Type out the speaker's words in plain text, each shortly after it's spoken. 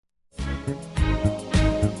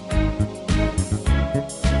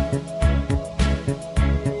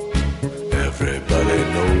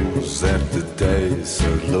dice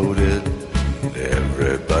are loaded.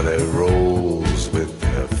 Everybody rolls with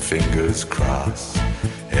their fingers crossed.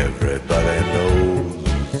 Everybody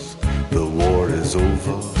knows the war is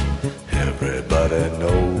over. Everybody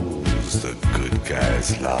knows the good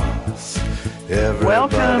guys lost.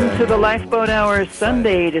 Welcome to the Lifeboat Hour,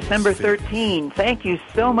 Sunday, December 13. Thank you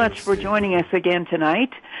so much for joining us again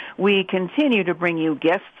tonight. We continue to bring you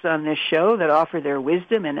guests on this show that offer their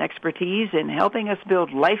wisdom and expertise in helping us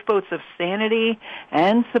build lifeboats of sanity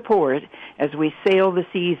and support as we sail the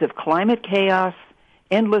seas of climate chaos,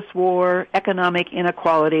 endless war, economic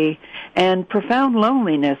inequality, and profound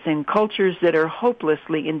loneliness in cultures that are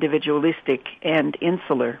hopelessly individualistic and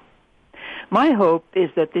insular. My hope is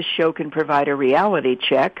that this show can provide a reality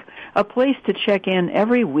check, a place to check in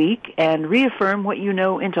every week and reaffirm what you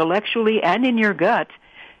know intellectually and in your gut,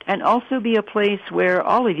 and also be a place where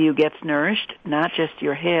all of you gets nourished, not just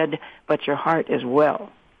your head, but your heart as well.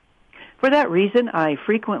 For that reason, I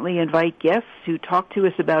frequently invite guests who talk to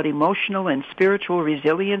us about emotional and spiritual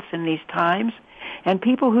resilience in these times, and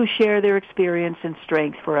people who share their experience and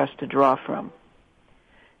strength for us to draw from.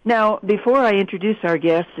 Now, before I introduce our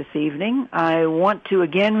guest this evening, I want to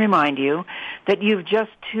again remind you that you've just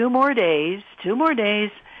two more days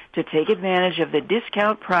to take advantage of the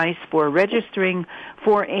discount price for registering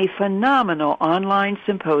for a phenomenal online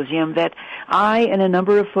symposium that I and a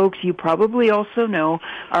number of folks you probably also know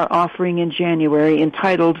are offering in January,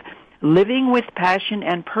 entitled Living with Passion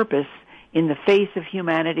and Purpose in the Face of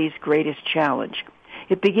Humanity's Greatest Challenge.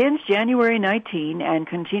 It begins January 19 and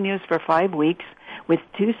continues for 5 weeks with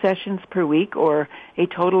 2 sessions per week, or a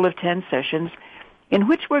total of 10 sessions, in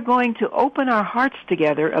which we're going to open our hearts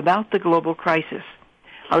together about the global crisis.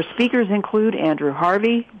 Our speakers include Andrew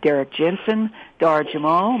Harvey, Derek Jensen, Dar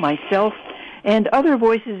Jamal, myself, and other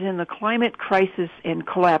voices in the climate crisis and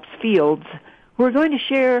collapse fields who are going to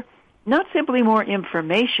share not simply more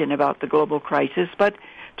information about the global crisis, but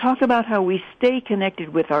talk about how we stay connected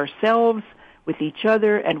with ourselves, with each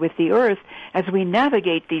other, and with the earth as we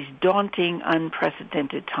navigate these daunting,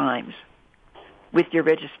 unprecedented times. With your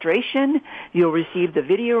registration, you'll receive the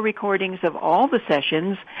video recordings of all the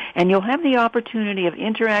sessions, and you'll have the opportunity of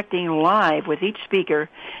interacting live with each speaker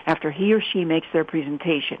after he or she makes their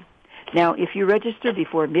presentation. Now, if you register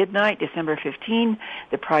before midnight, December 15,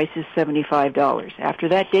 the price is $75. After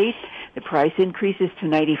that date, the price increases to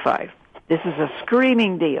 $95. This is a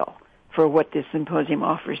screaming deal for what this symposium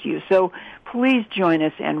offers you. So please join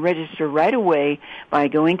us and register right away by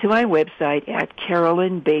going to my website at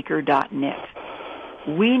carolynbaker.net.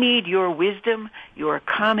 We need your wisdom, your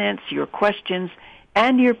comments, your questions,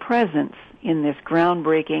 and your presence in this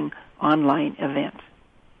groundbreaking online event.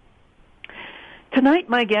 Tonight,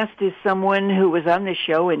 my guest is someone who was on this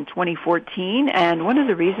show in 2014, and one of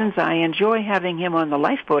the reasons I enjoy having him on the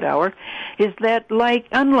Lifeboat Hour is that,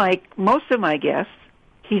 unlike most of my guests,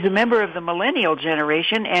 he's a member of the millennial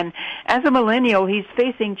generation, and as a millennial, he's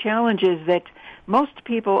facing challenges that most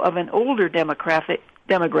people of an older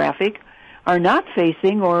demographic are not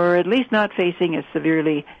facing, or at least not facing as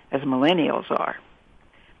severely as millennials are.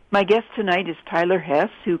 My guest tonight is Tyler Hess,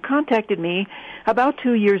 who contacted me about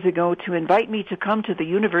 2 years ago to invite me to come to the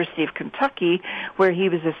University of Kentucky, where he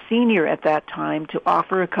was a senior at that time, to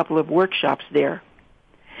offer a couple of workshops there.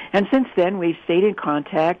 And since then, we've stayed in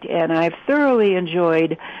contact, and I've thoroughly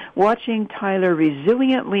enjoyed watching Tyler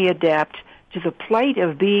resiliently adapt to the plight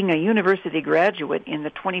of being a university graduate in the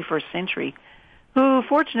 21st century, who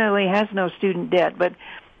fortunately has no student debt, but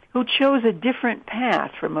who chose a different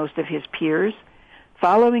path from most of his peers,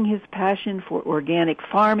 following his passion for organic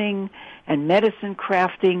farming and medicine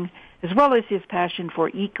crafting, as well as his passion for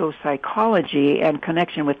eco-psychology and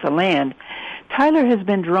connection with the land. Tyler has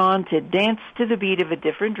been drawn to dance to the beat of a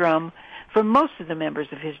different drum from most of the members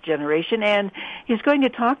of his generation, and he's going to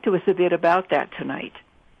talk to us a bit about that tonight.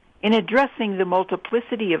 In addressing the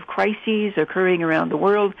multiplicity of crises occurring around the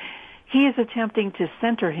world, he is attempting to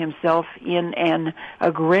center himself in an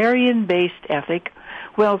agrarian-based ethic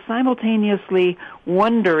while simultaneously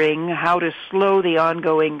wondering how to slow the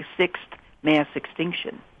ongoing sixth mass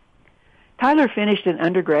extinction. Tyler finished an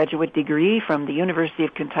undergraduate degree from the University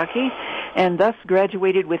of Kentucky and thus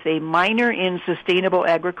graduated with a minor in sustainable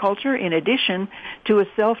agriculture in addition to a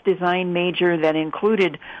self-designed major that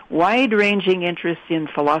included wide-ranging interests in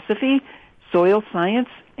philosophy, soil science,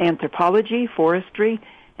 anthropology, forestry,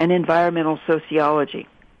 and environmental sociology.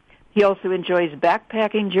 He also enjoys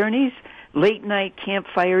backpacking journeys, late-night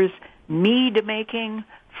campfires, mead making,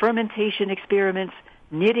 fermentation experiments,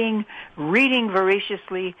 knitting, reading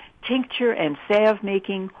voraciously, tincture and salve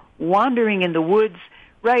making, wandering in the woods,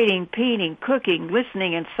 writing, painting, cooking,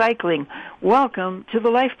 listening, and cycling. Welcome to the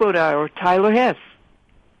Lifeboat Hour, Tyler Hess.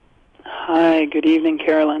 Hi, good evening,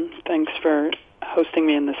 Carolyn. Thanks for hosting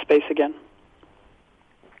me in this space again.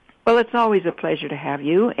 Well, it's always a pleasure to have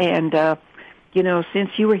you. And, since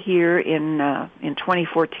you were here in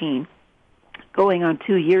 2014, going on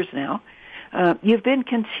 2 years now, you've been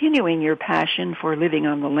continuing your passion for living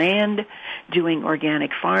on the land, doing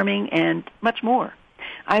organic farming, and much more.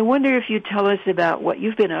 I wonder if you'd tell us about what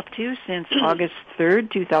you've been up to since August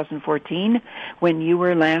 3rd, 2014, when you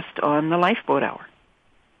were last on the Lifeboat Hour.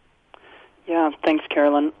 Yeah, thanks,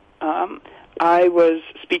 Carolyn. I was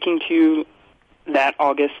speaking to you that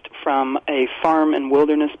August from a farm and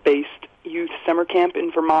wilderness-based youth summer camp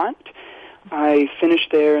in Vermont. I finished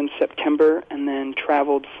there in September and then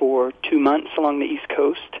traveled for 2 months along the East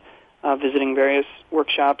Coast, visiting various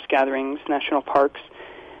workshops, gatherings, national parks.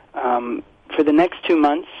 For the next 2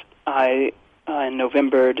 months, in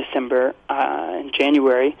November, December, and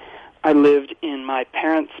January, I lived in my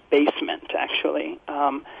parents' basement, actually.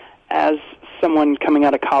 As someone coming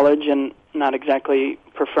out of college and not exactly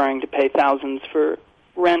preferring to pay thousands for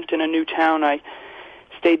rent in a new town, I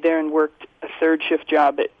stayed there and worked a third-shift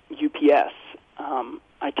job at UPS.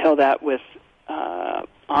 I tell that with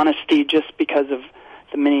honesty just because of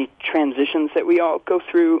the many transitions that we all go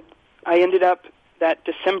through. I ended up that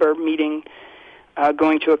December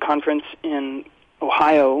going to a conference in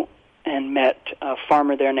Ohio and met a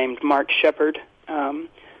farmer there named Mark Shepard,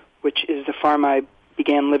 which is the farm I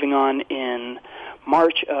began living on in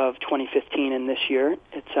March of 2015 and this year.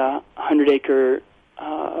 It's a 100-acre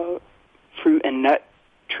fruit and nut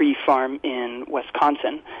tree farm in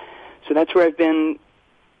Wisconsin. So that's where I've been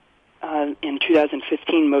in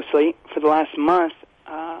 2015 mostly. For the last month,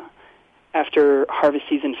 after harvest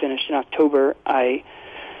season finished in October, I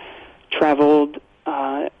traveled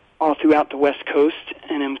all throughout the West Coast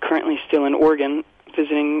and am currently still in Oregon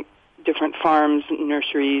visiting different farms,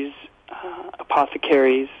 nurseries,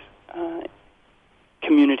 apothecaries,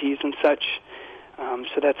 communities, and such.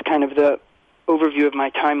 So that's kind of the overview of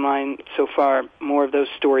my timeline so far. More of those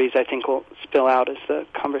stories, I think, will spill out as the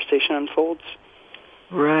conversation unfolds.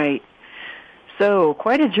 Right. So,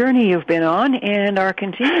 quite a journey you've been on and are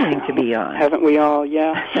continuing to be on. Haven't we all?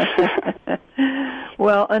 Yeah.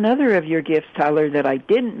 Well, another of your gifts, Tyler, that I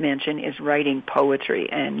didn't mention is writing poetry.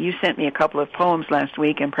 And you sent me a couple of poems last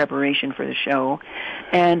week in preparation for the show.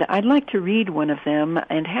 And I'd like to read one of them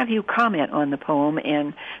and have you comment on the poem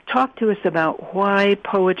and talk to us about why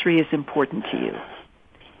poetry is important to you.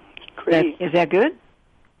 Great. Is that good?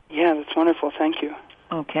 Yeah, that's wonderful. Thank you.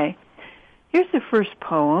 Okay. Here's the first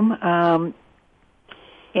poem.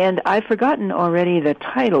 And I've forgotten already the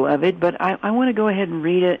title of it, but I want to go ahead and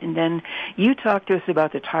read it, and then you talk to us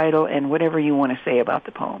about the title and whatever you want to say about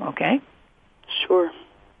the poem, okay? Sure.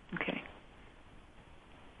 Okay.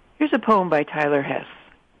 Here's a poem by Tyler Hess.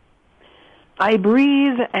 I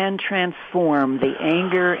breathe and transform the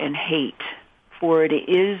anger and hate, for it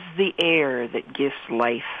is the air that gives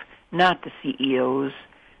life, not the CEOs.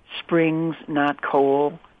 Springs, not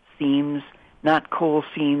coal, seams, not coal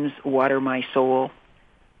seams, water my soul.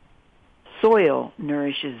 Soil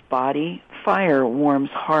nourishes body, fire warms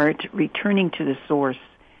heart, returning to the source,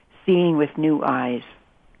 seeing with new eyes.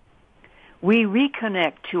 We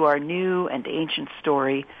reconnect to our new and ancient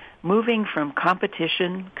story, moving from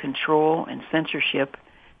competition, control, and censorship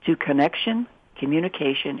to connection,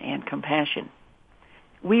 communication, and compassion.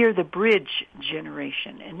 We are the bridge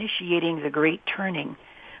generation, initiating the great turning,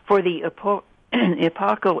 for the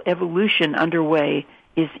epochal evolution underway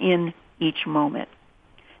is in each moment.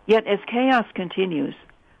 Yet as chaos continues,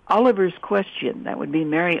 Oliver's question, that would be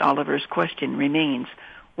Mary Oliver's question, remains,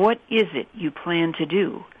 what is it you plan to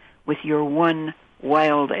do with your one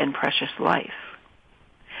wild and precious life?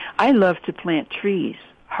 I love to plant trees,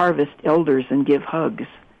 harvest elders, and give hugs.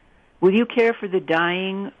 Will you care for the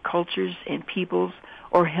dying cultures and peoples,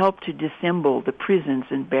 or help to dissemble the prisons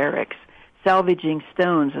and barracks, salvaging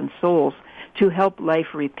stones and souls to help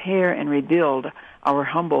life repair and rebuild our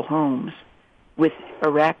humble homes? With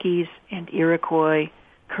Iraqis and Iroquois,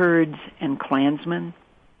 Kurds and Klansmen,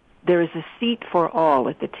 there is a seat for all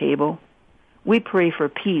at the table. We pray for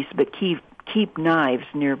peace, but keep knives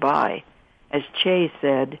nearby. As Che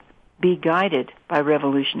said, be guided by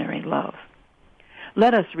revolutionary love.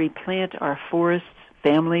 Let us replant our forests,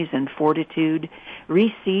 families, and fortitude,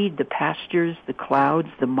 reseed the pastures, the clouds,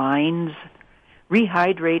 the mines,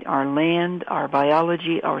 rehydrate our land, our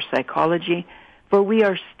biology, our psychology, for we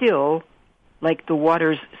are still, like the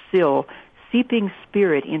water's sill, seeping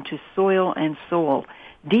spirit into soil and soul,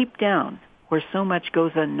 deep down where so much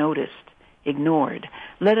goes unnoticed, ignored.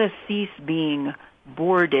 Let us cease being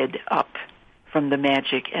boarded up from the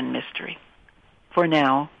magic and mystery. For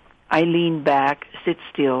now, I lean back, sit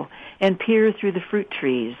still, and peer through the fruit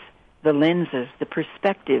trees, the lenses, the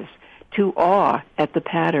perspectives, to awe at the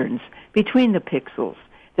patterns between the pixels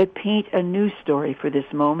that paint a new story for this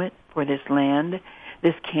moment, for this land,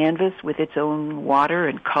 this canvas with its own water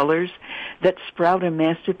and colors that sprout a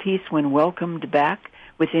masterpiece when welcomed back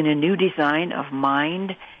within a new design of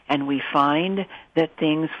mind, and we find that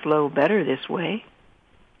things flow better this way.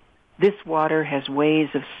 This water has ways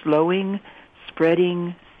of slowing,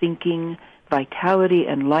 spreading, sinking, vitality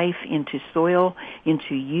and life into soil,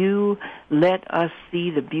 into you. Let us see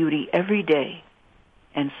the beauty every day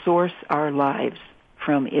and source our lives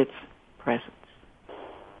from its presence.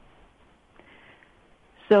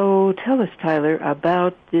 So tell us, Tyler,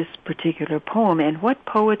 about this particular poem and what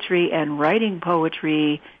poetry and writing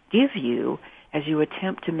poetry give you as you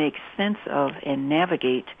attempt to make sense of and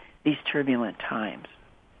navigate these turbulent times.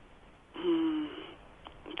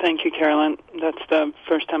 Thank you, Carolyn. That's the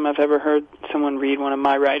first time I've ever heard someone read one of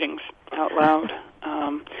my writings out loud.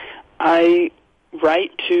 I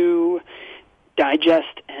write to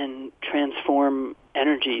digest and transform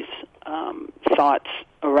energies. Thoughts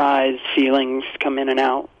arise, feelings come in and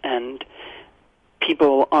out, and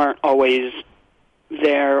people aren't always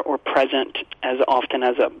there or present as often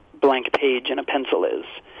as a blank page and a pencil is.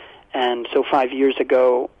 And so 5 years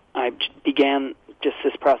ago, I began just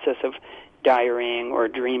this process of diarying or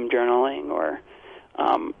dream journaling or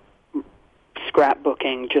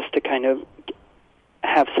scrapbooking, just to kind of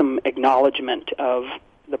have some acknowledgement of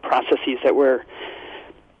the processes that were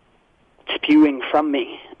spewing from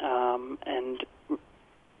me. And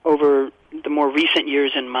over the more recent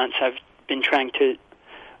years and months, I've been trying to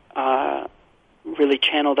really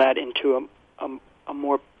channel that into a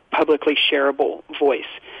more publicly shareable voice.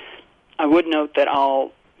 I would note that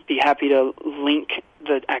I'll be happy to link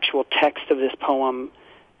the actual text of this poem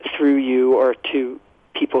through you or to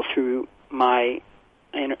people through my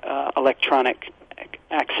electronic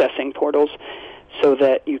accessing portals so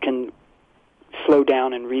that you can slow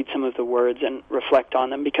down and read some of the words and reflect on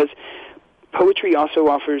them, because poetry also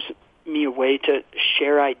offers me a way to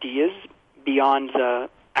share ideas beyond the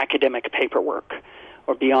academic paperwork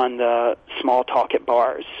or beyond the small talk at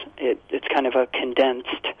bars. It's kind of a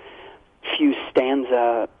condensed few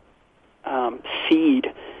stanza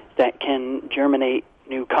seed that can germinate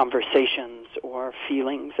new conversations or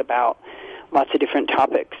feelings about lots of different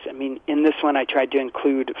topics. I mean, in this one I tried to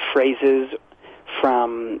include phrases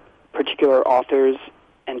from particular authors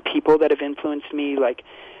and people that have influenced me, like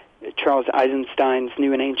Charles Eisenstein's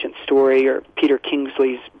New and Ancient Story, or Peter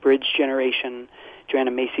Kingsley's Bridge Generation,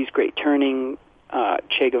 Joanna Macy's Great Turning,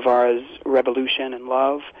 Che Guevara's Revolution and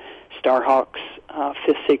Love, Starhawk's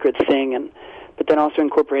Fifth Sacred Thing, but then also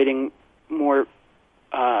incorporating more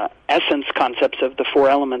essence concepts of the four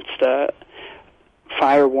elements: the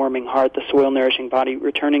fire warming heart, the soil nourishing body,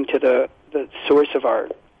 returning to the source of our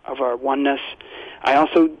oneness. I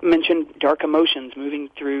also mentioned dark emotions, moving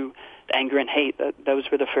through the anger and hate. Those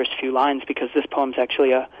were the first few lines, because this poem's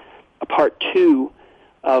actually a part two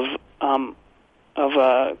of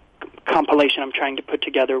a compilation I'm trying to put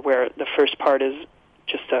together, where the first part is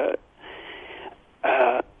just a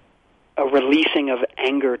releasing of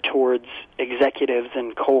anger towards executives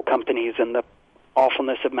and coal companies and the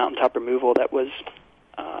awfulness of mountaintop removal that was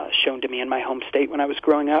shown to me in my home state when I was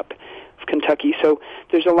growing up, of Kentucky. So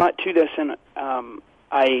there's a lot to this, and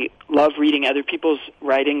I love reading other people's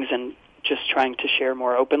writings and just trying to share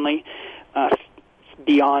more openly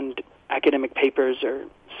beyond academic papers or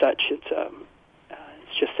such. It's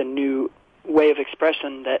just a new way of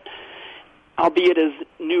expression that, albeit as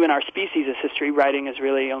new in our species as history, writing is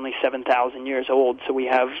really only 7,000 years old, so we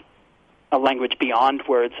have a language beyond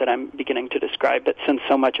words that I'm beginning to describe. But since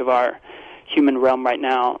so much of our human realm right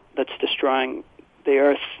now that's destroying the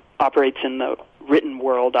earth operates in the written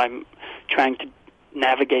world, I'm trying to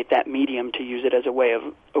navigate that medium to use it as a way of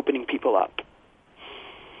opening people up.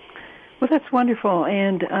 Well, that's wonderful,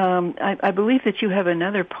 and I believe that you have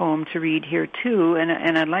another poem to read here, too,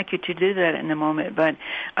 and I'd like you to do that in a moment, but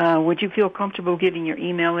would you feel comfortable giving your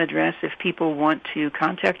email address if people want to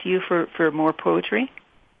contact you for more poetry?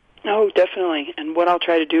 Oh, definitely, and what I'll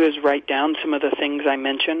try to do is write down some of the things I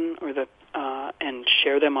mention and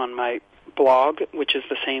share them on my blog, which is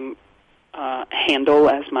the same handle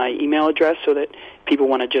as my email address, so that people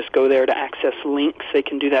want to just go there to access links, they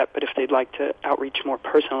can do that. But if they'd like to outreach more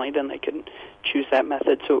personally, then they can choose that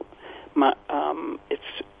method. So it's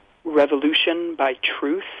Revolution by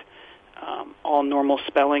Truth, all normal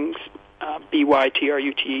spellings,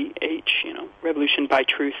 BYTRUTH, Revolution by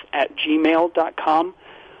Truth at gmail.com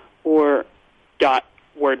or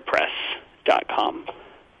 .wordpress.com.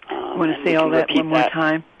 I want to say all that one more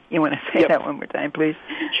time. You want to say that one more time, please?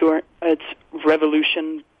 Sure. It's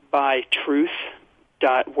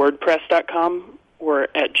revolution.truth.wordpress.com or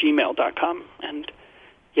at gmail.com. And,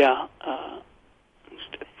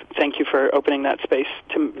 thank you for opening that space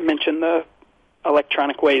to mention the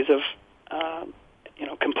electronic ways of,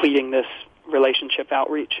 completing this relationship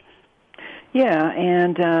outreach. Yeah,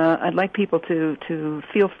 and I'd like people to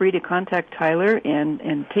feel free to contact Tyler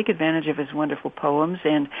and take advantage of his wonderful poems.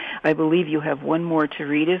 And I believe you have one more to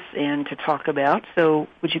read us and to talk about. So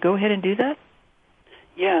would you go ahead and do that?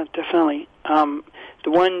 Yeah, definitely. The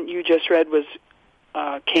one you just read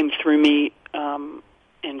came through me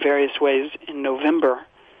in various ways in November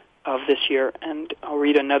of this year, and I'll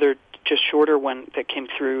read another just shorter one that came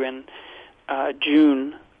through in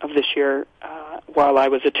June of this year while I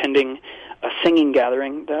was attending a singing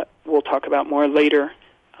gathering that we'll talk about more later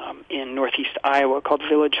in northeast Iowa called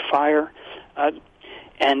Village Fire.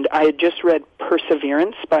 And I had just read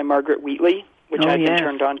Perseverance by Margaret Wheatley, which I'd been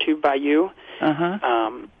turned on to by you.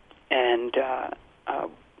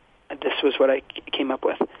 This was what I came up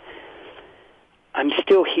with. I'm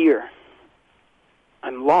still here.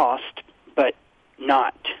 I'm lost, but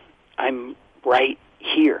not. I'm right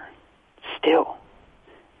here, still.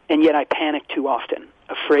 And yet I panic too often,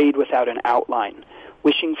 afraid without an outline,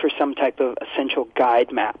 wishing for some type of essential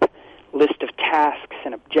guide map, list of tasks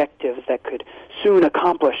and objectives that could soon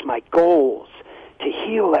accomplish my goals to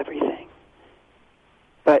heal everything.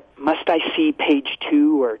 But must I see page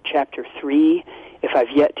 2 or chapter 3 if I've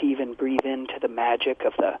yet to even breathe into the magic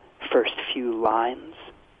of the first few lines?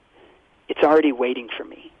 It's already waiting for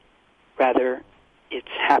me. Rather,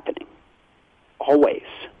 it's happening. Always.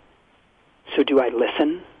 So do I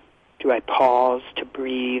listen? Do I pause to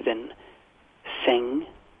breathe and sing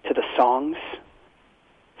to the songs?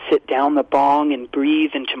 Sit down the bong and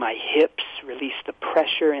breathe into my hips, release the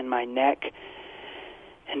pressure in my neck,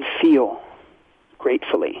 and feel,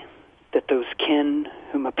 gratefully, that those kin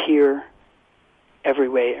whom appear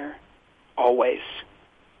everywhere, always,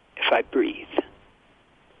 if I breathe.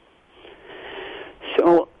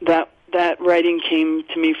 So that writing came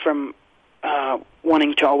to me from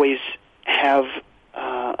wanting to always have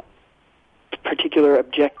particular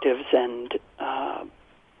objectives and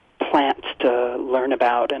plants to learn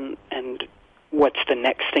about and what's the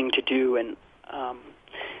next thing to do. And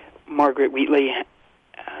Margaret Wheatley,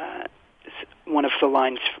 one of the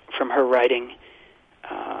lines from her writing,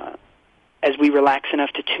 as we relax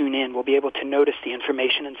enough to tune in, we'll be able to notice the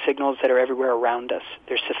information and signals that are everywhere around us.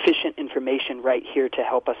 There's sufficient information right here to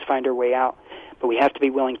help us find our way out, but we have to be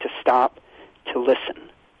willing to stop, to listen,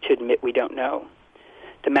 to admit we don't know.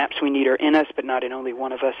 The maps we need are in us, but not in only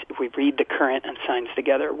one of us. If we read the current and signs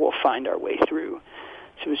together, we'll find our way through.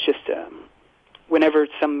 So it's just, whenever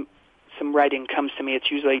some writing comes to me, it's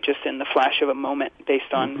usually just in the flash of a moment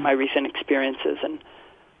based on my recent experiences. And,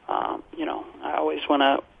 I always want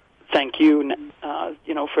to thank you,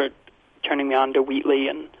 for turning me on to Wheatley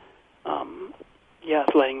and,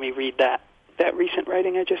 letting me read that recent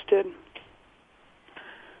writing I just did.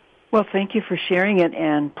 Well, thank you for sharing it,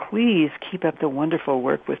 and please keep up the wonderful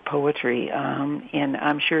work with poetry. And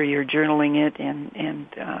I'm sure you're journaling it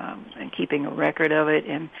and keeping a record of it.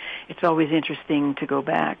 And it's always interesting to go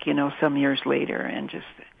back, some years later and just,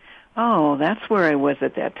 that's where I was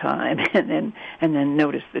at that time, and then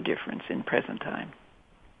notice the difference in present time.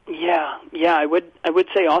 Yeah. I would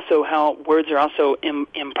say also how words are also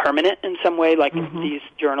impermanent in some way. Like these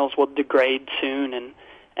journals will degrade soon,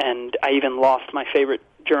 and I even lost my favorite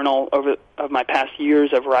journal of my past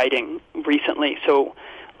years of writing recently. So,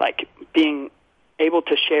 like, being able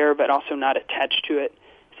to share but also not attached to it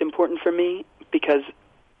is important for me, because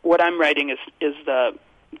what I'm writing is the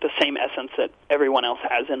same essence that everyone else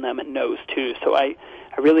has in them and knows too. So I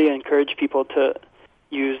really encourage people to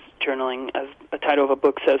use journaling, as the title of a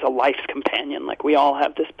book says, a life's companion. Like, we all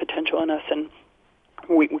have this potential in us, and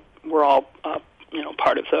we're all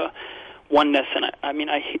part of the oneness. And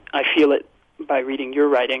I feel it by reading your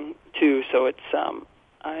writing too. So it's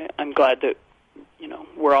I'm glad that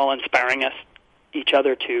we're all inspiring each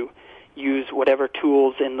other to use whatever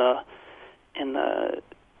tools in the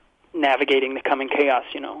navigating the coming chaos,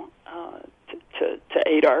 to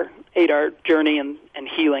aid our journey and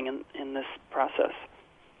healing in this process.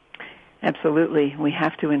 Absolutely, we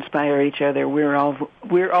have to inspire each other. We're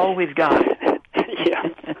always God. Yeah.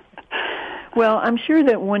 Well, I'm sure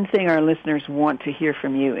that one thing our listeners want to hear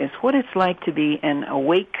from you is what it's like to be an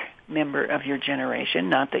awake member of your generation.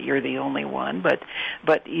 Not that you're the only one, but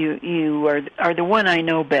you are the one I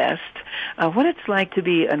know best. What it's like to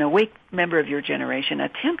be an awake member of your generation,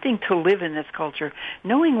 attempting to live in this culture,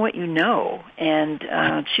 knowing what you know, and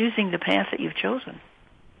choosing the path that you've chosen.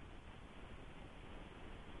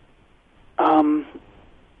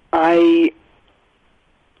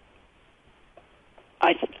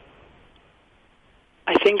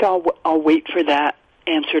 I think I'll wait for that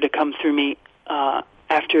answer to come through me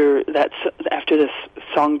after this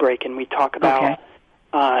song break, and we talk about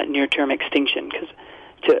near-term extinction, because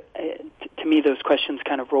to me those questions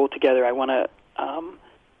kind of roll together. I want to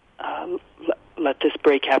let this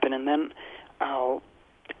break happen, and then I'll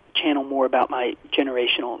channel more about my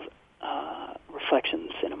generational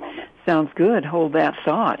reflections in a moment. Sounds good. Hold that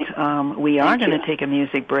thought. We are going to take a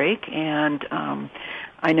music break, and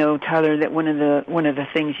I know, Tyler, that one of the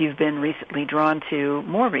things you've been recently drawn to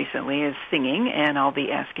more recently is singing, and I'll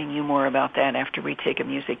be asking you more about that after we take a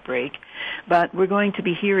music break. But we're going to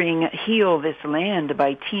be hearing "Heal This Land"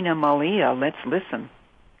 by Tina Malia. Let's listen.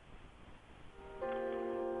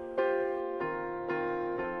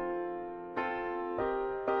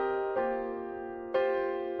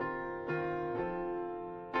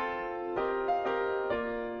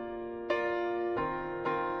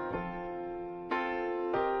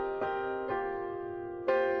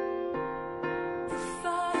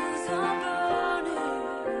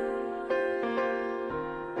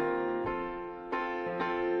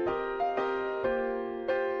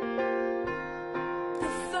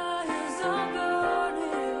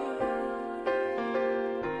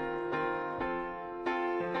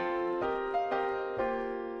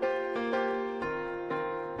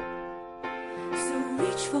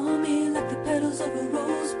 For me like the petals of a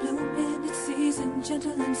rose bloom in its season,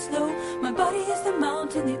 gentle and slow. My body is the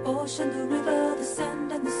mountain, the ocean, the river, the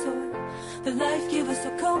sand and the soil, the life giver. So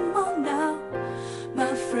come on now,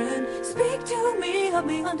 my friend, speak to me, help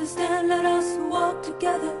me understand. Let us walk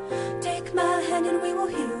together, take my hand and we will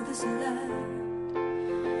heal this land.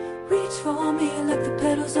 Reach for me like the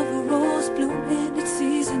petals of a rose bloom in its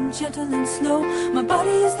season, gentle and slow. My body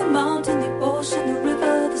is the mountain, the ocean, the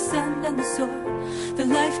river, the sand and the soil, the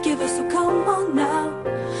life giver. So come on now,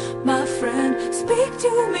 my friend, speak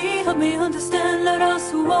to me, help me understand. Let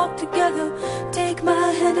us walk together, take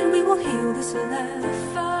my hand and we will heal this land. The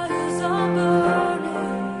fires are burning.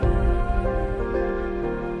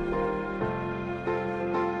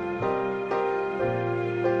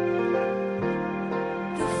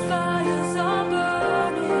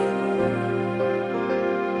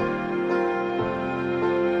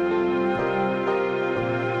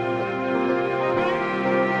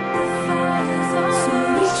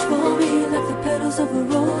 Of a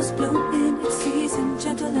rose bloom in its season,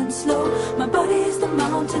 gentle and slow. My body is the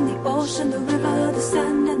mountain, the ocean, the river, the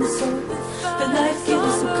sand and the soil, the life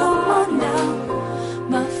giver. So come on now,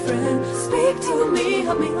 my friend, speak to me,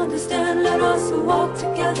 help me understand. Let us walk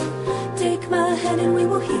together, take my hand and we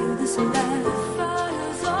will heal this land.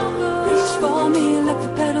 Reach for me like the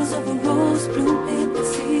petals of a rose bloom in its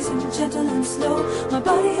season, gentle and slow. My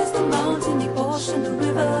body is the mountain, the ocean, the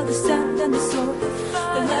river, the sand and the soil,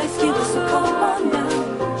 the life giver. So come on now,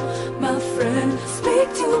 my friend,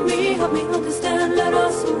 speak to me, help me understand. Let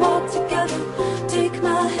us walk together, take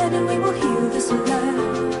my hand and we will heal this land.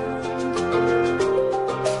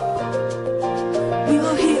 We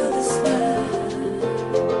will heal this land.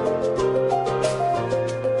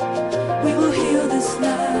 We will heal this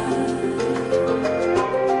land.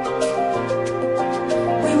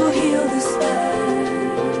 We will heal this land.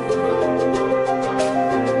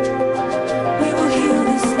 We will heal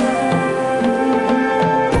this land.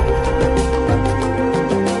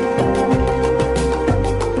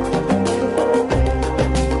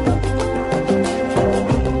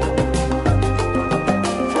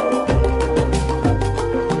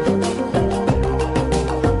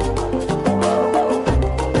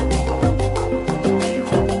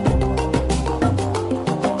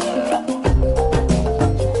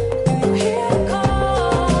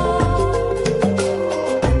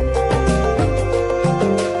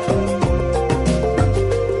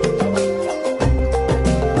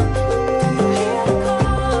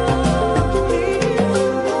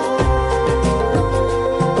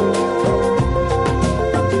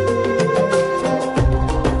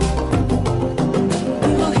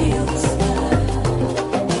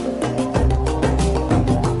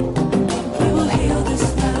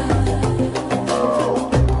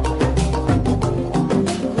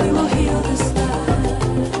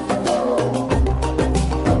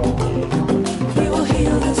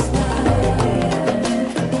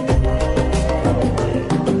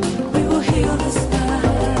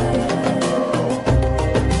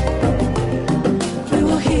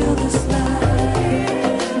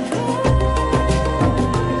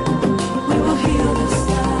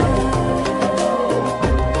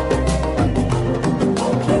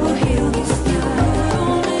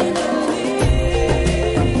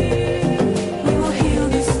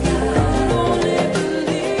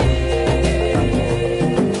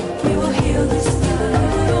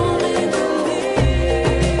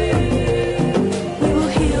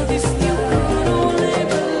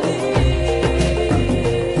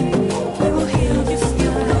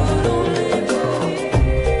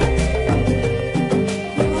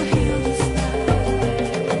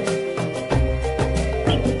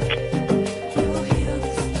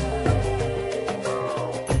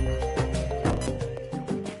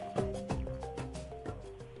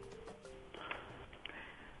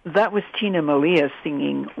 That was Tina Malia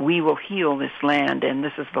singing We Will Heal This Land, and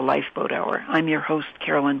this is the Lifeboat Hour. I'm your host,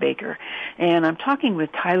 Carolyn Baker, and I'm talking with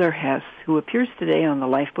Tyler Hess, who appears today on the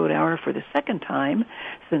Lifeboat Hour for the second time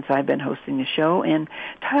since I've been hosting the show. And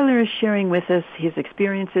Tyler is sharing with us his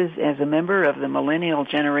experiences as a member of the millennial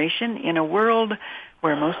generation in a world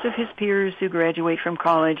where most of his peers who graduate from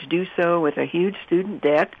college do so with a huge student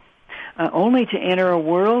debt, only to enter a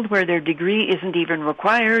world where their degree isn't even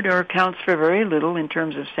required or counts for very little in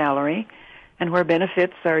terms of salary, and where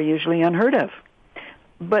benefits are usually unheard of.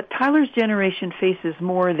 But Tyler's generation faces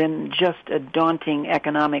more than just a daunting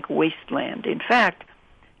economic wasteland. In fact,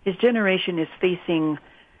 his generation is facing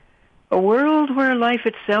a world where life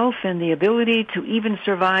itself and the ability to even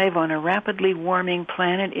survive on a rapidly warming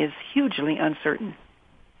planet is hugely uncertain.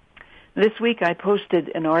 This week I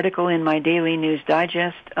posted an article in my Daily News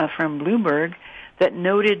Digest from Bloomberg that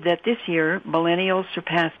noted that this year millennials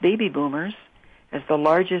surpassed baby boomers as the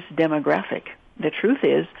largest demographic. The truth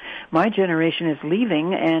is, my generation is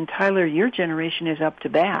leaving, and Tyler, your generation is up to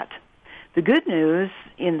bat. The good news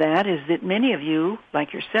in that is that many of you,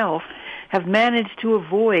 like yourself, have managed to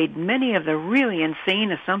avoid many of the really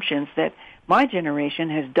insane assumptions that my generation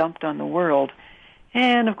has dumped on the world.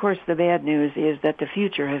 And, of course, the bad news is that the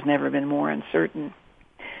future has never been more uncertain.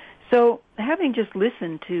 So, having just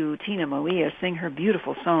listened to Tina Malia sing her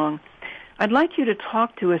beautiful song, I'd like you to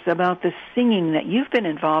talk to us about the singing that you've been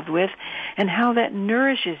involved with and how that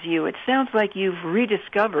nourishes you. It sounds like you've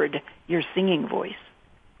rediscovered your singing voice.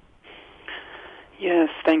 Yes,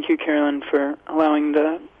 thank you, Carolyn, for allowing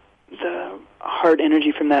the heart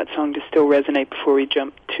energy from that song to still resonate before we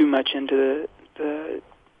jump too much into the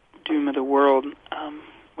doom of the world,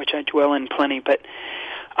 which I dwell in plenty. But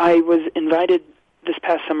I was invited this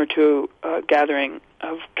past summer to a gathering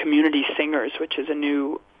of community singers, which is a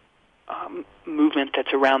new movement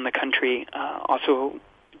that's around the country. Also,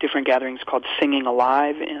 different gatherings called Singing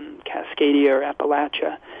Alive in Cascadia or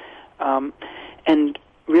Appalachia. And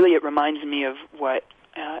really it reminds me of what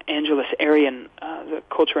Angeles Arian, the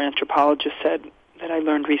cultural anthropologist, said that I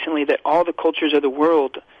learned recently, that all the cultures of the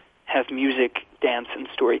world have music, dance, and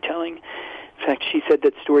storytelling. In fact, she said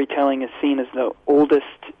that storytelling is seen as the oldest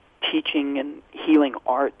teaching and healing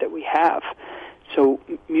art that we have. So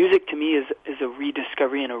music to me is a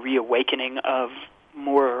rediscovery and a reawakening of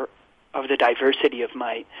more of the diversity of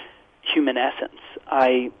my human essence.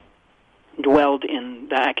 I dwelled in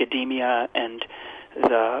the academia and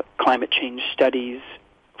the climate change studies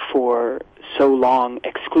for so long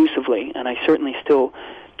exclusively, and I certainly still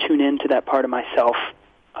tune into that part of myself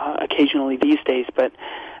occasionally these days, but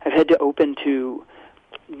I've had to open to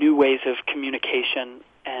new ways of communication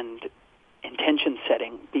and intention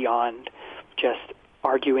setting beyond just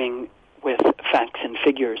arguing with facts and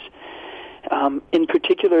figures. In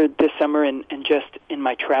particular, this summer and just in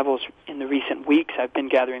my travels in the recent weeks, I've been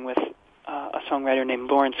gathering with a songwriter named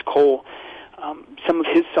Lawrence Cole. Some of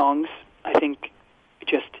his songs, I think,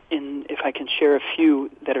 just if I can share a few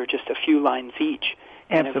that are just a few lines each,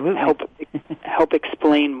 absolutely, help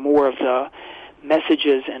explain more of the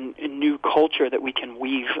messages and new culture that we can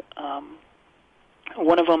weave.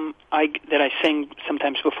 One of them that I sing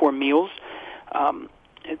sometimes before meals.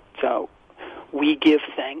 It's we give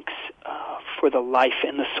thanks for the life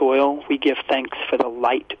in the soil. We give thanks for the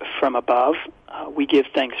light from above. We give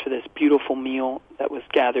thanks for this beautiful meal that was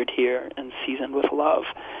gathered here and seasoned with love.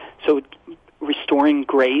 So restoring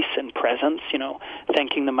grace and presence,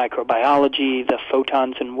 thanking the microbiology, the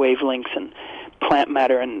photons and wavelengths and plant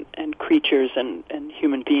matter and creatures and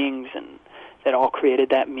human beings and that all created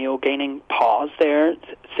that meal, gaining pause there.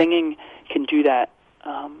 Singing can do that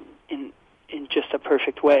in just a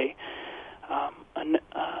perfect way.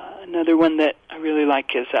 Another one that I really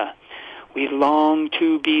like is we long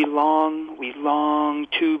to belong, we long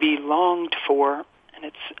to be longed for. And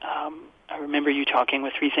it's I remember you talking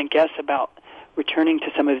with recent guests about returning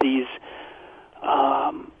to some of these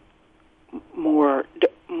more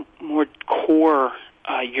core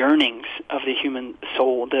yearnings of the human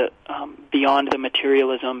soul, beyond the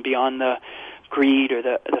materialism, beyond the greed or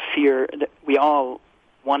the fear. That we all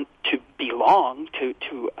want to belong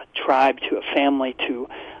to a tribe, to a family, to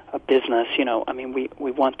a business.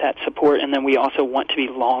 We want that support, and then we also want to be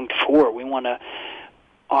longed for. We want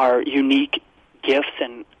our unique gifts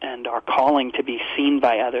and our calling to be seen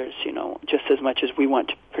by others, just as much as we want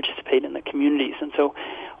to participate in the communities. And so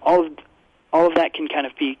all of that can kind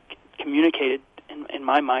of be communicated in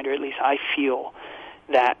my mind, or at least I feel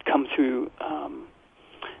that come through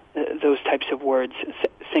those types of words.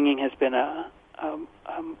 Singing has been a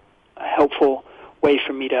helpful way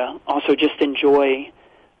for me to also just enjoy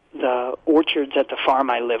the orchards at the farm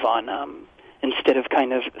I live on. instead of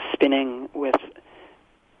kind of spinning with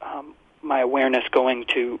my awareness going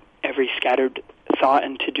to every scattered thought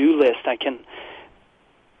and to-do list, I can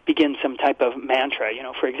begin some type of mantra.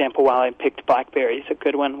 For example, while I picked blackberries, a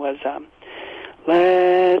good one was,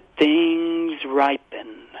 let things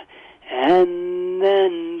ripen and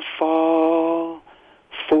then fall.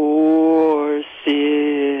 Force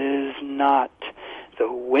is not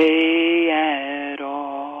the way at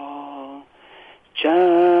all.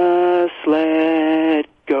 Just let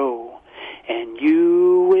go and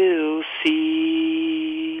you will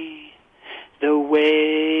see. The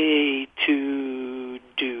way to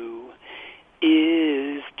do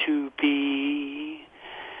is to be.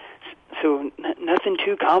 So nothing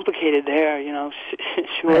too complicated there,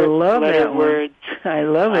 short, I love letter words. I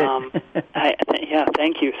love it. Yeah,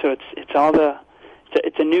 thank you. So it's all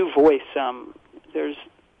it's a new voice.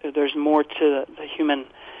 There's more to the human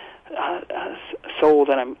soul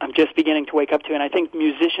that I'm just beginning to wake up to, and I think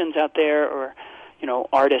musicians out there or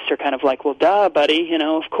artists are kind of like, well, duh, buddy.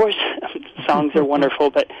 Of course, songs are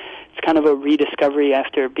wonderful, but it's kind of a rediscovery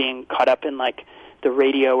after being caught up in like the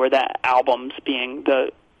radio or the albums being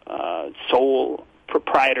the sole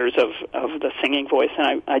proprietors of the singing voice,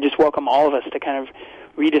 and I just welcome all of us to kind of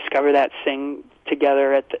rediscover that, sing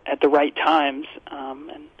together at the right times,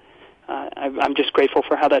 and I'm just grateful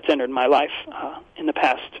for how that's entered my life in the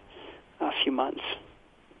past few months.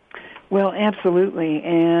 Well, absolutely,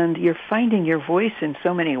 and you're finding your voice in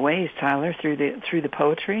so many ways, Tyler, through the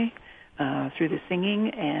poetry, through the singing,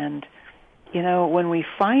 and when we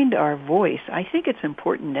find our voice, I think it's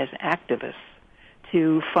important as activists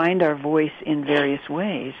to find our voice in various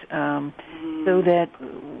ways, so that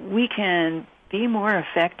we can be more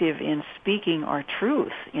effective in speaking our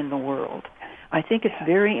truth in the world. I think it's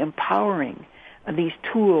very empowering, these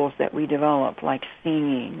tools that we develop, like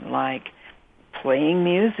singing, like playing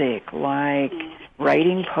music, like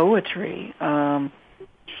writing poetry,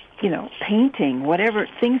 painting, whatever,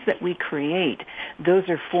 things that we create. Those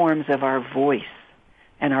are forms of our voice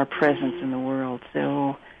and our presence in the world.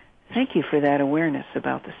 So thank you for that awareness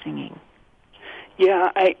about the singing.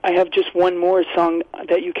 Yeah, I have just one more song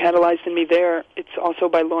that you catalyzed in me there. It's also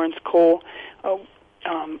by Lawrence Cole,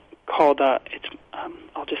 called, I'll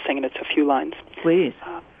just sing it, it's a few lines. Please.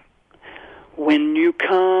 When you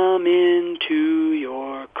come into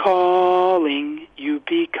your calling, you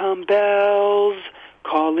become bells,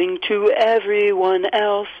 calling to everyone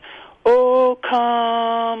else. Oh,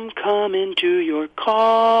 come into your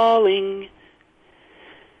calling.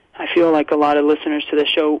 I feel like a lot of listeners to the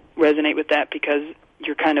show resonate with that because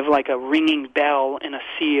you're kind of like a ringing bell in a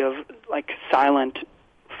sea of like silent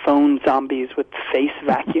phone zombies with face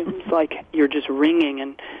vacuums. Like you're just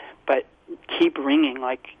ringing, but keep ringing.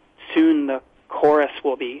 Like soon the chorus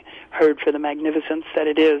will be heard for the magnificence that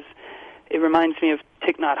it is. It reminds me of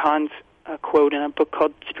Thich Nhat Hanh's quote in a book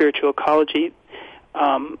called Spiritual Ecology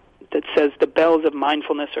that says, the bells of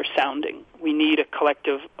mindfulness are sounding. We need a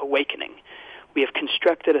collective awakening. We have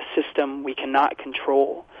constructed a system we cannot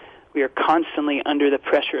control. We are constantly under the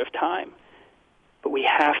pressure of time. But we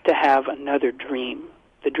have to have another dream,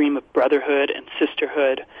 the dream of brotherhood and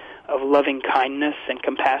sisterhood, of loving kindness and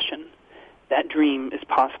compassion. That dream is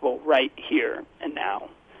possible right here and now.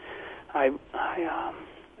 I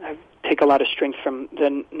take a lot of strength from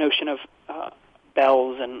the notion of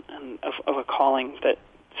bells and of a calling that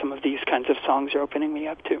some of these kinds of songs are opening me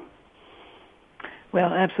up to.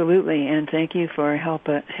 Well, absolutely, and thank you for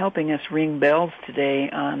helping us ring bells today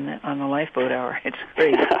on the Lifeboat Hour. It's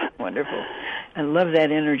great, it's wonderful. I love that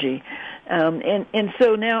energy. And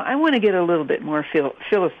so now I want to get a little bit more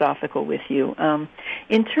philosophical with you.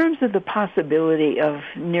 In terms of the possibility of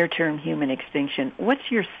near-term human extinction, what's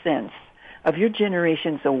your sense of your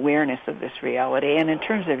generation's awareness of this reality? And in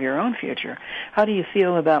terms of your own future, how do you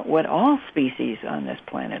feel about what all species on this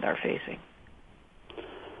planet are facing?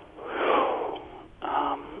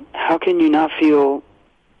 How can you not feel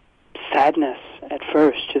sadness at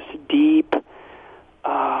first, just deep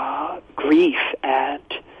grief at,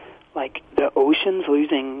 like, the oceans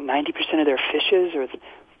losing 90% of their fishes or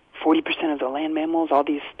 40% of the land mammals, all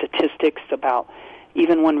these statistics about,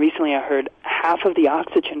 even one recently I heard, half of the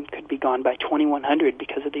oxygen could be gone by 2100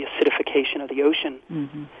 because of the acidification of the ocean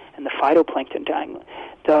and the phytoplankton dying.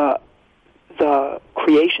 The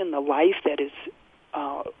creation, the life that is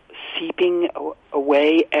seeping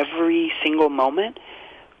away every single moment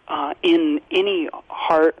in any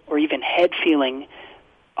heart or even head feeling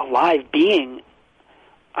alive being,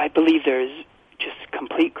 I believe there's just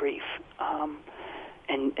complete grief.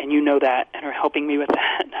 And you know that and are helping me with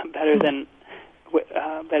that better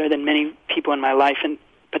than many people in my life.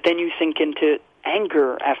 But then you sink into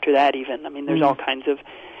anger after that even. I mean, there's all kinds of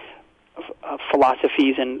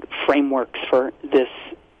philosophies and frameworks for this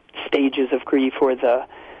stages of grief, or the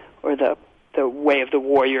way of the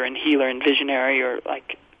warrior and healer and visionary, or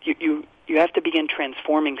like you have to begin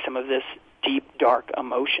transforming some of this deep, dark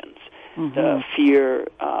emotions, the fear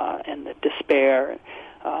and the despair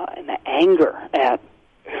and the anger at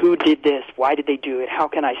who did this, why did they do it, how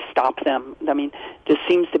can I stop them? I mean, this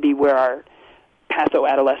seems to be where our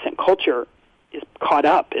patho-adolescent culture is caught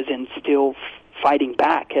up, is in still fighting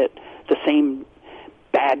back at the same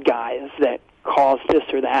bad guys that caused this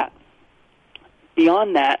or that.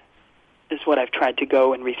 Beyond that is what I've tried to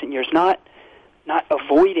go in recent years, not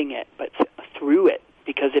avoiding it, but through it,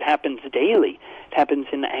 because it happens daily. It happens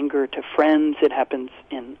in anger to friends. It happens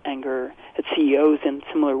in anger at CEOs in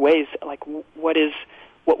similar ways. Like,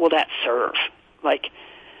 what will that serve? Like,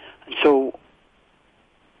 and so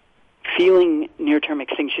feeling near-term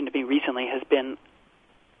extinction to me recently has been,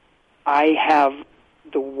 I have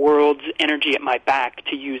the world's energy at my back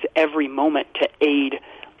to use every moment to aid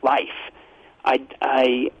life.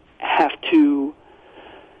 I have to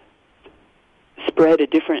spread a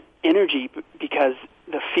different energy because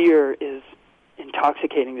the fear is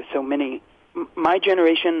intoxicating to so many. My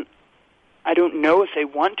generation, I don't know if they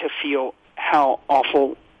want to feel how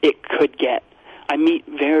awful it could get. I meet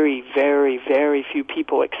very, very, very few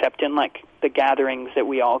people, except in like the gatherings that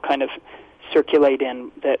we all kind of circulate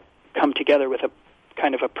in, that come together with a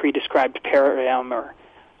kind of a pre-described paradigm or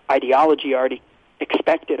ideology already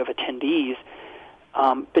expected of attendees.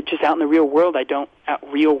 But just out in the real world,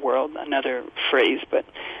 real world, another phrase, but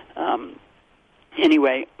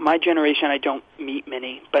anyway, my generation, I don't meet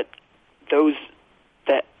many, but those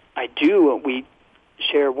that I do, we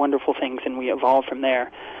share wonderful things and we evolve from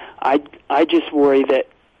there. I just worry that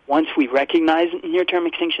once we recognize near-term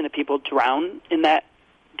extinction, that people drown in that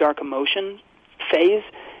dark emotion phase,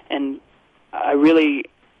 and I really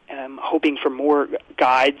am hoping for more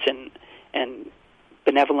guides and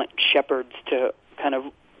benevolent shepherds to kind of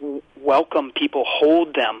welcome people,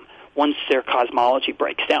 hold them once their cosmology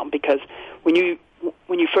breaks down. Because when you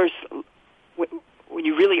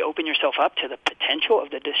really open yourself up to the potential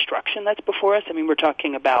of the destruction that's before us, I mean, we're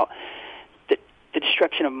talking about the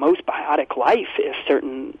destruction of most biotic life, if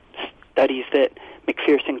certain studies that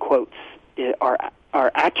McPherson quotes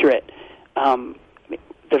are accurate.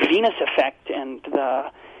 The Venus effect and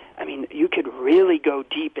you could really go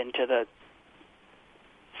deep into the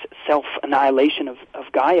self-annihilation of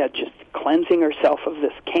Gaia, just cleansing herself of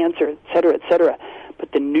this cancer, et cetera, et cetera.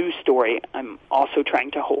 But the new story I'm also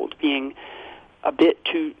trying to hold, being a bit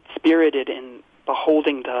too spirited in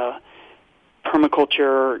beholding the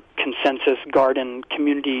permaculture, consensus, garden,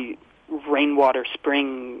 community, rainwater,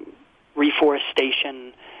 spring,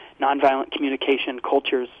 reforestation, nonviolent communication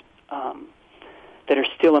cultures that are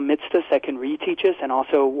still amidst us, that can reteach us, and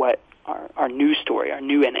also what our new story, our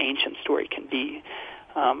new and ancient story can be.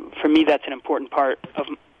 For me, that's an important part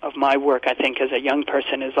of my work, I think, as a young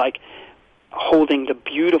person, is like holding the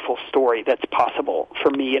beautiful story that's possible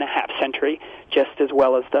for me in a half-century, just as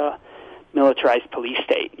well as the militarized police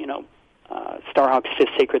state. Starhawk's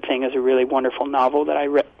Fifth Sacred Thing is a really wonderful novel that I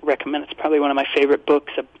recommend. It's probably one of my favorite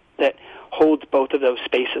books that holds both of those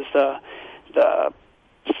spaces, the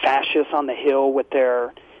fascists on the Hill with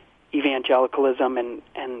their evangelicalism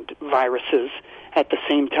and viruses, at the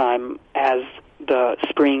same time as the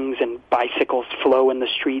springs and bicycles flow in the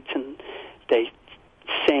streets and they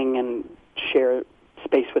sing and share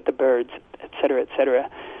space with the birds, et cetera, et cetera.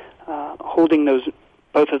 Holding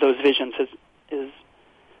both of those visions has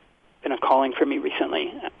been a calling for me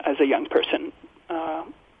recently as a young person,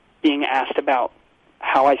 being asked about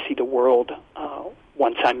how I see the world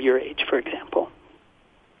once I'm your age, for example.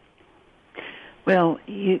 Well,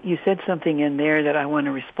 you said something in there that I want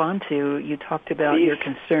to respond to. You talked about your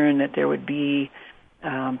concern that there would be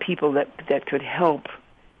people that could help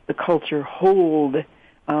the culture hold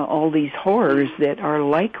all these horrors that are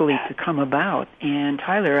likely to come about. And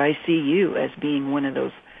Tyler, I see you as being one of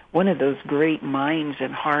those great minds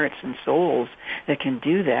and hearts and souls that can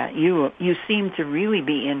do that. You seem to really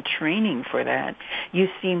be in training for that. You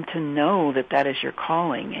seem to know that is your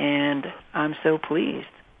calling, and I'm so pleased.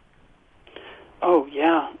 Oh,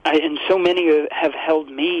 yeah. And so many have held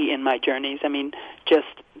me in my journeys. I mean, just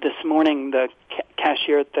this morning, the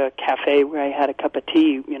cashier at the cafe where I had a cup of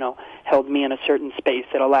tea, held me in a certain space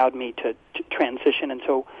that allowed me to transition. And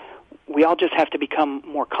so we all just have to become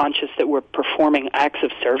more conscious that we're performing acts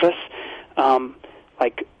of service,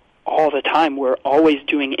 like all the time. We're always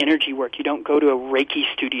doing energy work. You don't go to a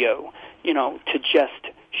Reiki studio, to just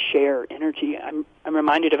share energy. I'm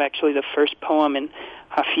reminded of actually the first poem in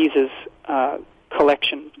Hafiz's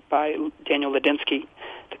collection by Daniel Ladinsky.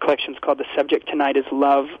 The collection's called The Subject Tonight is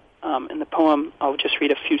Love. And the poem, I'll just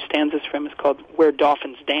read a few stanzas from, is called Where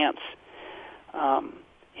Dolphins Dance.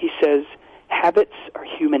 He says, habits are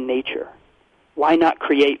human nature. Why not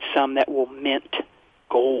create some that will mint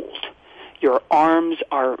gold? Your arms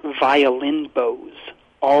are violin bows,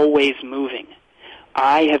 always moving.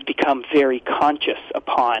 I have become very conscious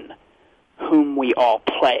upon whom we all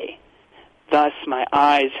play. Thus my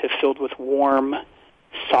eyes have filled with warm,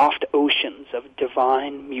 soft oceans of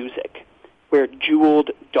divine music, where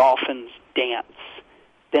jeweled dolphins dance,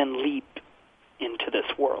 then leap into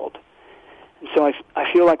this world. And so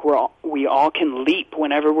I feel like we all can leap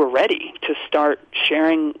whenever we're ready to start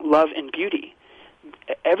sharing love and beauty.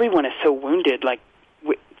 Everyone is so wounded. Like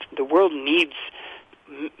the world needs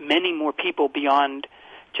many more people beyond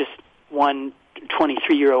just one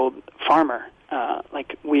 23-year-old farmer.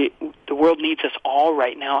 The world needs us all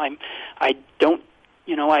right now. I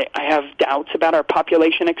have doubts about our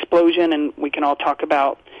population explosion, and we can all talk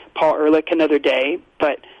about Paul Ehrlich another day,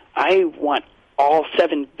 but I want all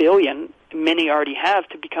 7 billion, many already have,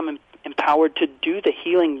 to become empowered to do the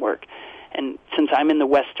healing work. And since I'm in the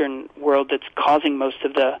Western world that's causing most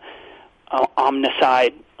of the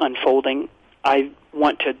omnicide unfolding, I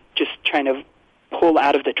want to just try to pull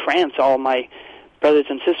out of the trance all my brothers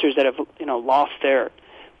and sisters that have, lost their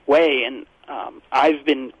way. And I've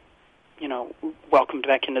been, welcomed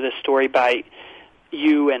back into this story by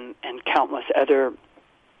you and countless other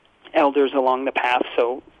elders along the path.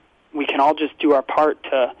 So we can all just do our part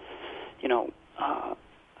to,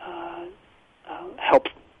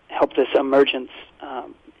 help this emergence,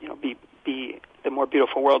 be the more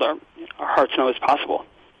beautiful world our hearts know is possible.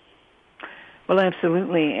 Well,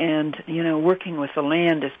 absolutely, and working with the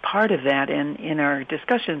land is part of that. And in our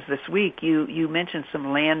discussions this week, you mentioned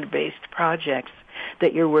some land-based projects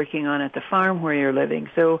that you're working on at the farm where you're living.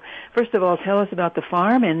 So, first of all, tell us about the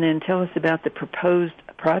farm, and then tell us about the proposed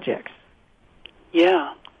projects.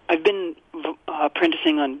 Yeah, I've been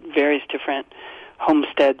apprenticing on various different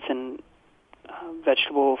homesteads and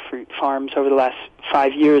vegetable fruit farms over the last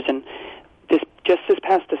 5 years, and this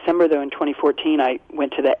past December, though, in 2014, I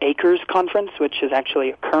went to the Acres Conference, which is actually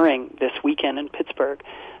occurring this weekend in Pittsburgh.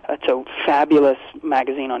 It's a fabulous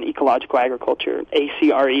magazine on ecological agriculture,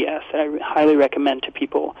 ACRES, that I highly recommend to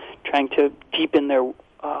people trying to deepen their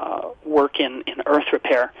work in earth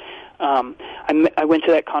repair. I went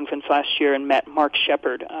to that conference last year and met Mark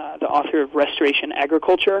Shepard, the author of Restoration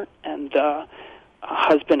Agriculture, and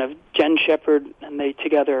husband of Jen Shepard, and they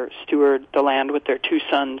together steward the land with their 2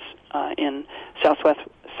 sons in southwest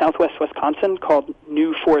Wisconsin called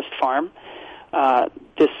New Forest Farm.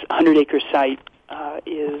 This 100-acre site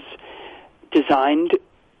is designed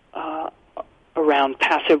around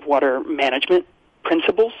passive water management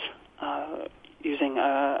principles, using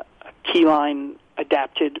a keyline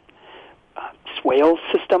adapted swale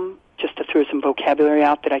system, just to throw some vocabulary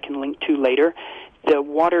out that I can link to later. The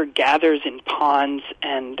water gathers in ponds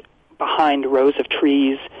and behind rows of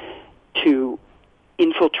trees to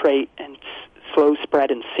infiltrate and slow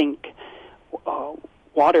spread and sink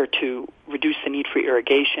water to reduce the need for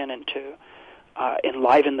irrigation and to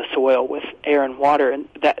enliven the soil with air and water. And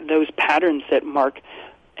those patterns that Mark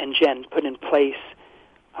and Jen put in place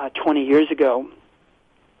 20 years ago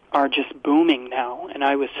are just booming now. And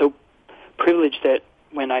I was so privileged that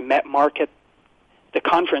when I met Mark at the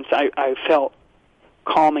conference, I felt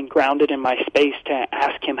calm and grounded in my space to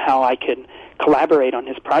ask him how I could collaborate on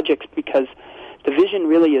his projects, because the vision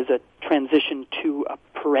really is a transition to a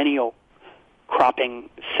perennial cropping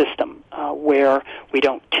system where we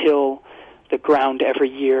don't till the ground every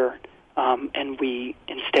year, and we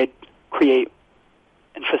instead create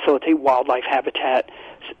and facilitate wildlife habitat,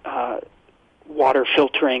 water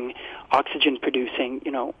filtering, oxygen producing.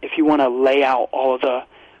 If you want to lay out all of the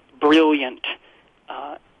brilliant,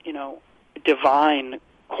 divine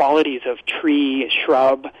qualities of tree,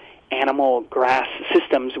 shrub, animal, grass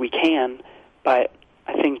systems, we can, but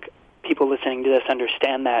I think people listening to this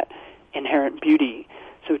understand that inherent beauty.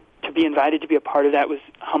 So to be invited to be a part of that was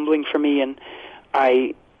humbling for me, and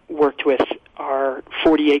I worked with our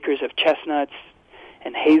 40 acres of chestnuts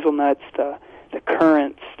and hazelnuts, the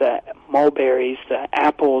currants, the mulberries, the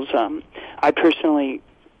apples. I personally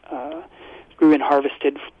grew and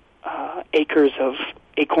harvested acres of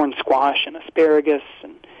acorn squash and asparagus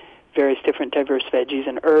and various different diverse veggies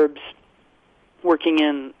and herbs. Working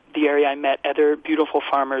in the area, I met other beautiful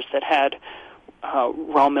farmers that had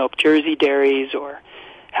raw milk Jersey dairies, or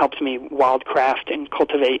helped me wildcraft and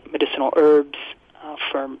cultivate medicinal herbs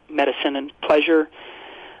for medicine and pleasure.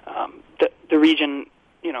 The region,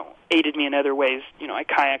 aided me in other ways. I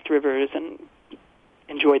kayaked rivers and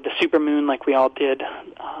enjoyed the supermoon like we all did,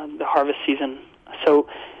 the harvest season. So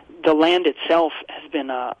the land itself has been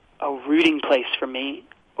a rooting place for me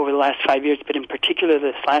over the last 5 years, but in particular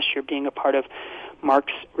this last year being a part of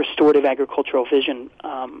Mark's restorative agricultural vision,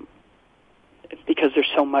 because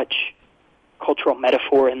there's so much cultural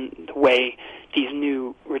metaphor in the way these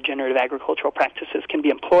new regenerative agricultural practices can be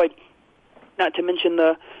employed, not to mention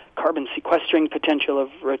the carbon sequestering potential of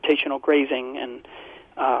rotational grazing and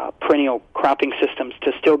perennial cropping systems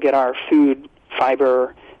to still get our food,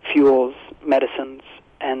 fiber, fuels, medicines,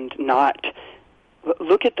 and not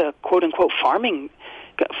look at the quote-unquote farming.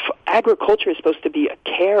 Agriculture is supposed to be a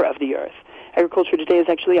care of the earth. Agriculture today is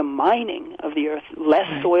actually a mining of the earth. Less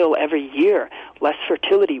soil every year, less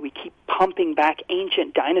fertility. We keep pumping back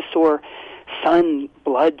ancient dinosaur sun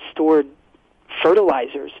blood-stored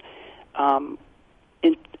fertilizers.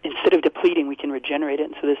 Instead of depleting, we can regenerate it.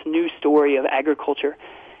 And so this new story of agriculture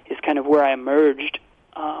is kind of where I emerged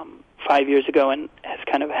 5 years ago, and has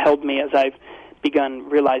kind of held me as I've begun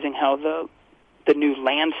realizing how the new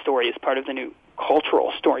land story is part of the new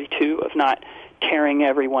cultural story, too, of not tearing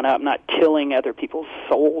everyone up, not tilling other people's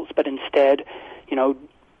souls, but instead,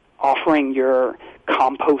 offering your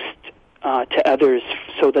compost to others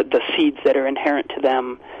so that the seeds that are inherent to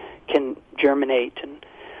them can germinate, and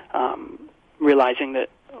realizing that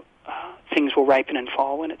things will ripen and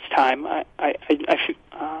fall when it's time. I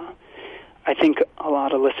think a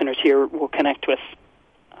lot of listeners here will connect with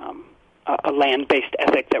a land-based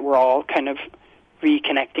ethic that we're all kind of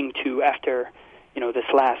reconnecting to after, this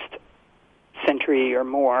last century or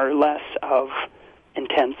more or less of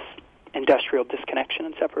intense industrial disconnection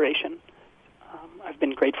and separation. I've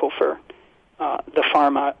been grateful for the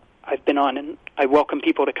farm I've been on, and I welcome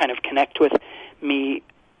people to kind of connect with me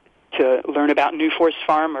to learn about New Forest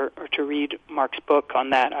Farm or to read Mark's book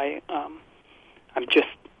on that. I'm just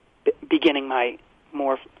beginning my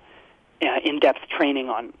more in-depth training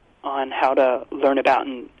on how to learn about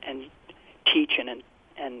and teach and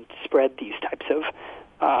spread these types of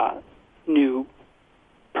new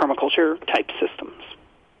permaculture type systems.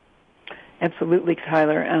 Absolutely,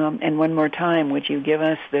 Tyler. And one more time, would you give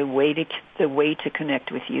us the way to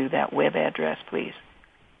connect with you, that web address, please?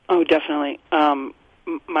 Oh, definitely.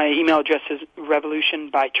 My email address is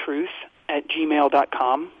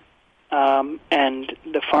revolutionbytruth@gmail.com. And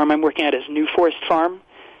the farm I'm working at is New Forest Farm,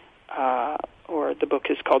 or the book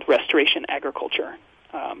is called Restoration Agriculture.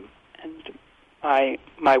 And my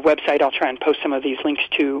website, I'll try and post some of these links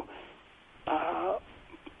to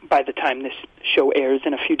by the time this show airs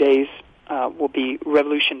in a few days, will be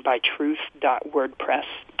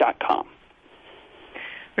revolutionbytruth.wordpress.com.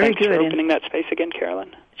 Very Thanks good. for opening that space again,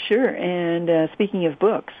 Carolyn. Sure. And speaking of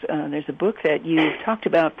books, there's a book that you've talked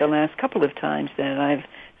about the last couple of times that I've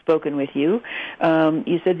spoken with you.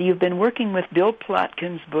 You said that you've been working with Bill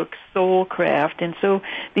Plotkin's book, Soulcraft. And so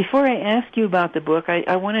before I ask you about the book,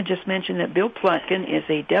 I want to just mention that Bill Plotkin is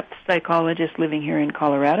a depth psychologist living here in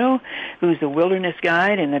Colorado, who's a wilderness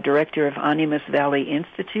guide and the director of Animas Valley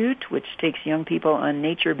Institute, which takes young people on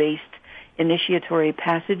nature-based initiatory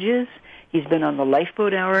passages. He's been on the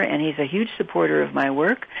Lifeboat Hour, and he's a huge supporter of my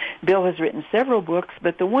work. Bill has written several books,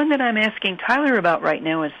 but the one that I'm asking Tyler about right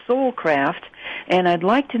now is Soulcraft, and I'd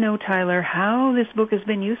like to know, Tyler, how this book has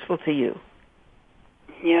been useful to you.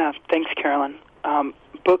 Yeah, thanks, Carolyn.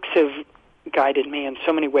 Books have guided me in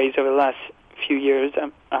so many ways over the last few years,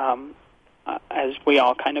 as we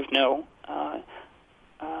all kind of know.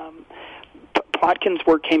 Plotkin's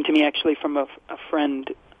work came to me actually from a friend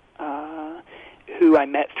who I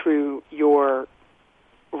met through your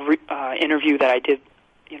interview that I did,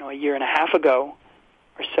 a year and a half ago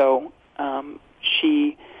or so.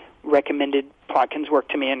 She recommended Plotkin's work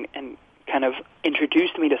to me and kind of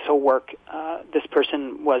introduced me to soul work. This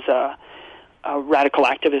person was a radical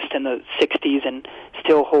activist in the 60s and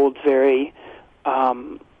still holds very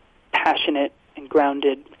passionate and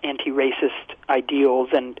grounded anti-racist ideals,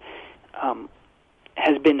 and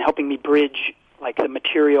has been helping me bridge like the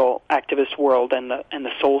material activist world and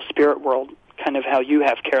the soul spirit world, kind of how you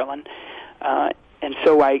have, Carolyn. And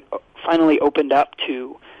so I finally opened up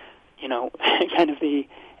to, kind of the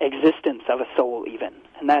existence of a soul even.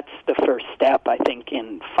 And that's the first step, I think,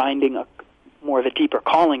 in finding more of a deeper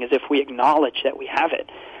calling, is if we acknowledge that we have it.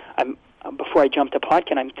 Before I jump to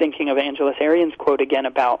Plotkin, I'm thinking of Angeles Arian's quote again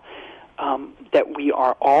about that we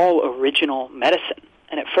are all original medicine.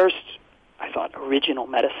 And at first, I thought, original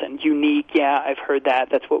medicine, unique, yeah, I've heard that.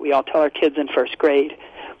 That's what we all tell our kids in first grade.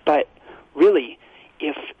 But really,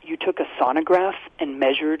 if you took a sonograph and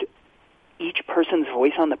measured each person's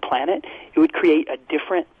voice on the planet, it would create a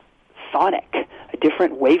different sonic, a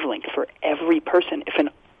different wavelength for every person. If an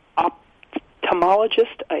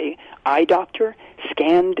ophthalmologist, a eye doctor,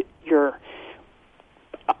 scanned your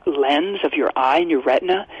lens of your eye and your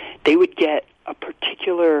retina, they would get a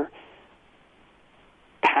particular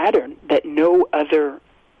pattern that no other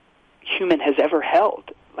human has ever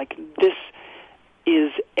held. Like, this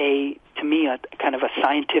is to me, a kind of a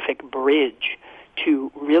scientific bridge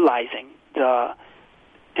to realizing the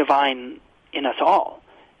divine in us all.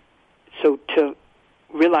 So to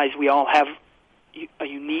realize we all have a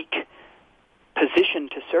unique position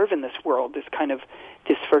to serve in this world is kind of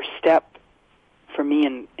this first step for me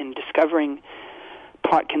in discovering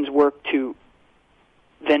Plotkin's work, to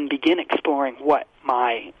then begin exploring what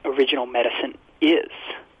my original medicine is.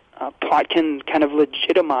 Plotkin kind of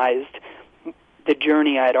legitimized the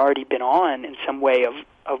journey I had already been on in some way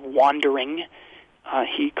of wandering,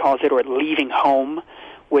 he calls it, or leaving home,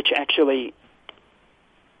 which actually,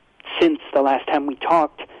 since the last time we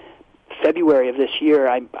talked, February of this year,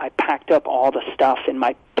 I packed up all the stuff in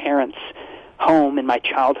my parents' home in my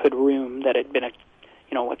childhood room that had been,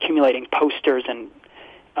 accumulating posters and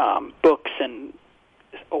books and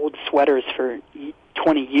old sweaters for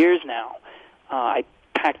 20 years now. I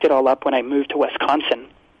packed it all up when I moved to Wisconsin.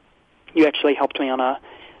 You actually helped me on a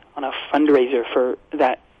fundraiser for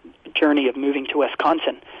that journey of moving to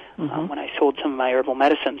Wisconsin when I sold some of my herbal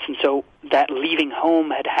medicines. And so that leaving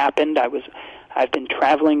home had happened. I've been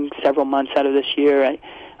traveling several months out of this year.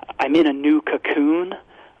 I'm in a new cocoon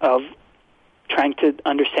of trying to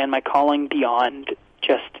understand my calling beyond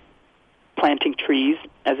just planting trees,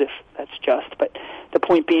 as if that's just. But the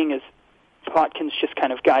point being is, Plotkin's just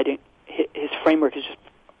kind of guiding, his framework is just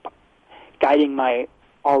guiding my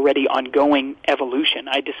already ongoing evolution.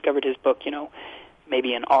 I discovered his book,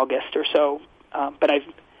 maybe in August or so, but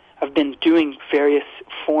I've been doing various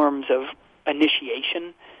forms of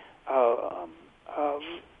initiation, of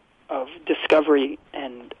discovery,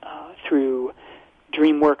 and through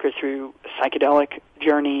dream work or through psychedelic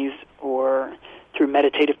journeys or through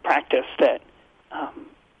meditative practice that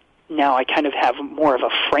now I kind of have more of a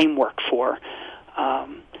framework for,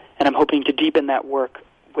 and I'm hoping to deepen that work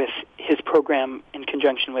with his program in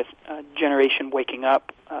conjunction with Generation Waking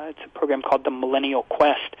Up. It's a program called the Millennial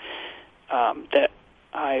Quest that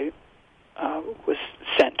I was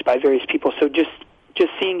sent by various people. So just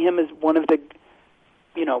seeing him as one of the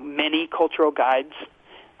many cultural guides.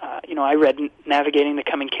 I read Navigating the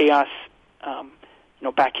Coming Chaos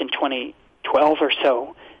back in 2012 or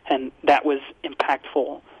so, and that was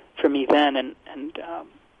impactful for me then. And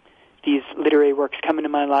these literary works come into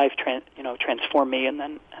my life, transform me, and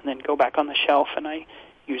then go back on the shelf, and I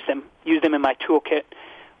use them in my toolkit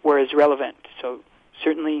where it's relevant. So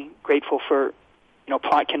certainly grateful for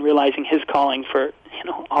Plotkin realizing his calling for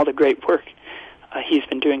all the great work he's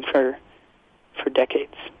been doing for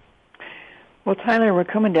decades. Well, Tyler, we're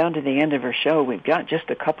coming down to the end of our show. We've got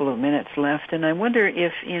just a couple of minutes left, and I wonder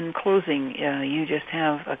if, in closing, you just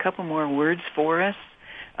have a couple more words for us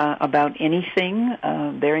about anything,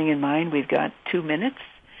 bearing in mind we've got 2 minutes.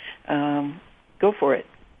 Go for it.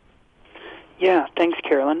 Yeah, thanks,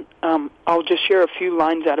 Carolyn. I'll just share a few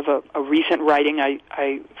lines out of a recent writing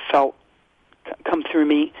I felt come through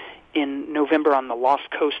me in November on the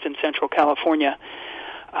Lost Coast in Central California.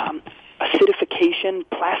 Acidification,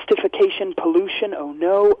 plastification, pollution, oh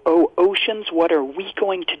no, oh oceans, what are we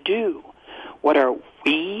going to do? What are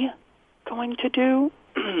we going to do?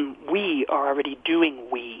 We are already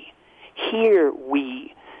doing we. Here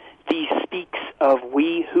we. These speaks of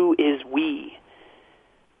we. Who is we?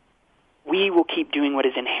 We will keep doing what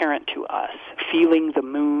is inherent to us, feeling the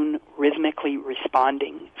moon rhythmically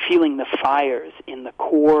responding, feeling the fires in the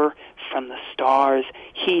core from the stars,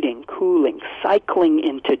 heating, cooling, cycling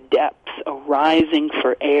into depths, arising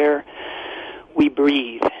for air. We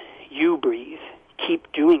breathe. You breathe.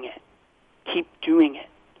 Keep doing it. Keep doing it.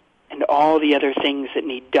 And all the other things that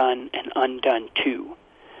need done and undone too.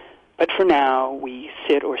 But for now, we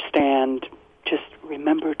sit or stand. Just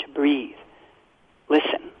remember to breathe.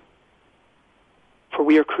 Listen. For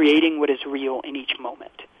we are creating what is real in each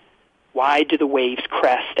moment. Why do the waves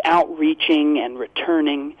crest, outreaching and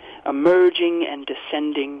returning, emerging and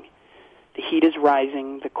descending? The heat is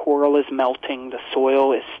rising, the coral is melting, the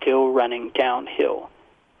soil is still running downhill.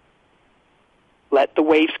 Let the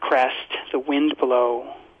waves crest, the wind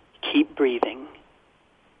blow, keep breathing.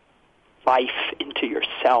 Life into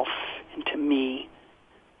yourself, into me.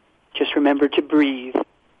 Just remember to breathe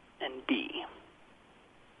and be.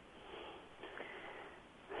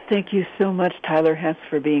 Thank you so much, Tyler Hess,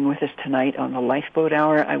 for being with us tonight on the Lifeboat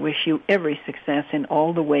Hour. I wish you every success in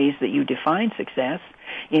all the ways that you define success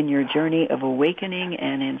in your journey of awakening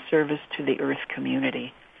and in service to the Earth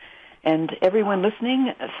community. And everyone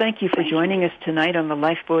listening, thank you for joining us tonight on the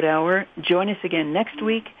Lifeboat Hour. Join us again next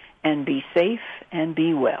week, and be safe and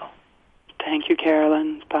be well. Thank you,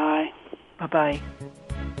 Carolyn. Bye. Bye-bye.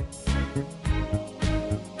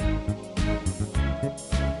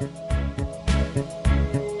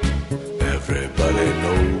 Everybody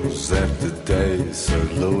knows that the dice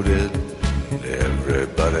are loaded.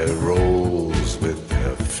 Everybody rolls with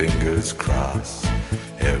their fingers crossed.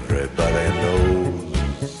 Everybody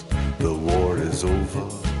knows the war is over.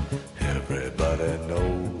 Everybody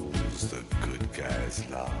knows the good guys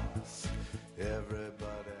lost.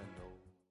 Everybody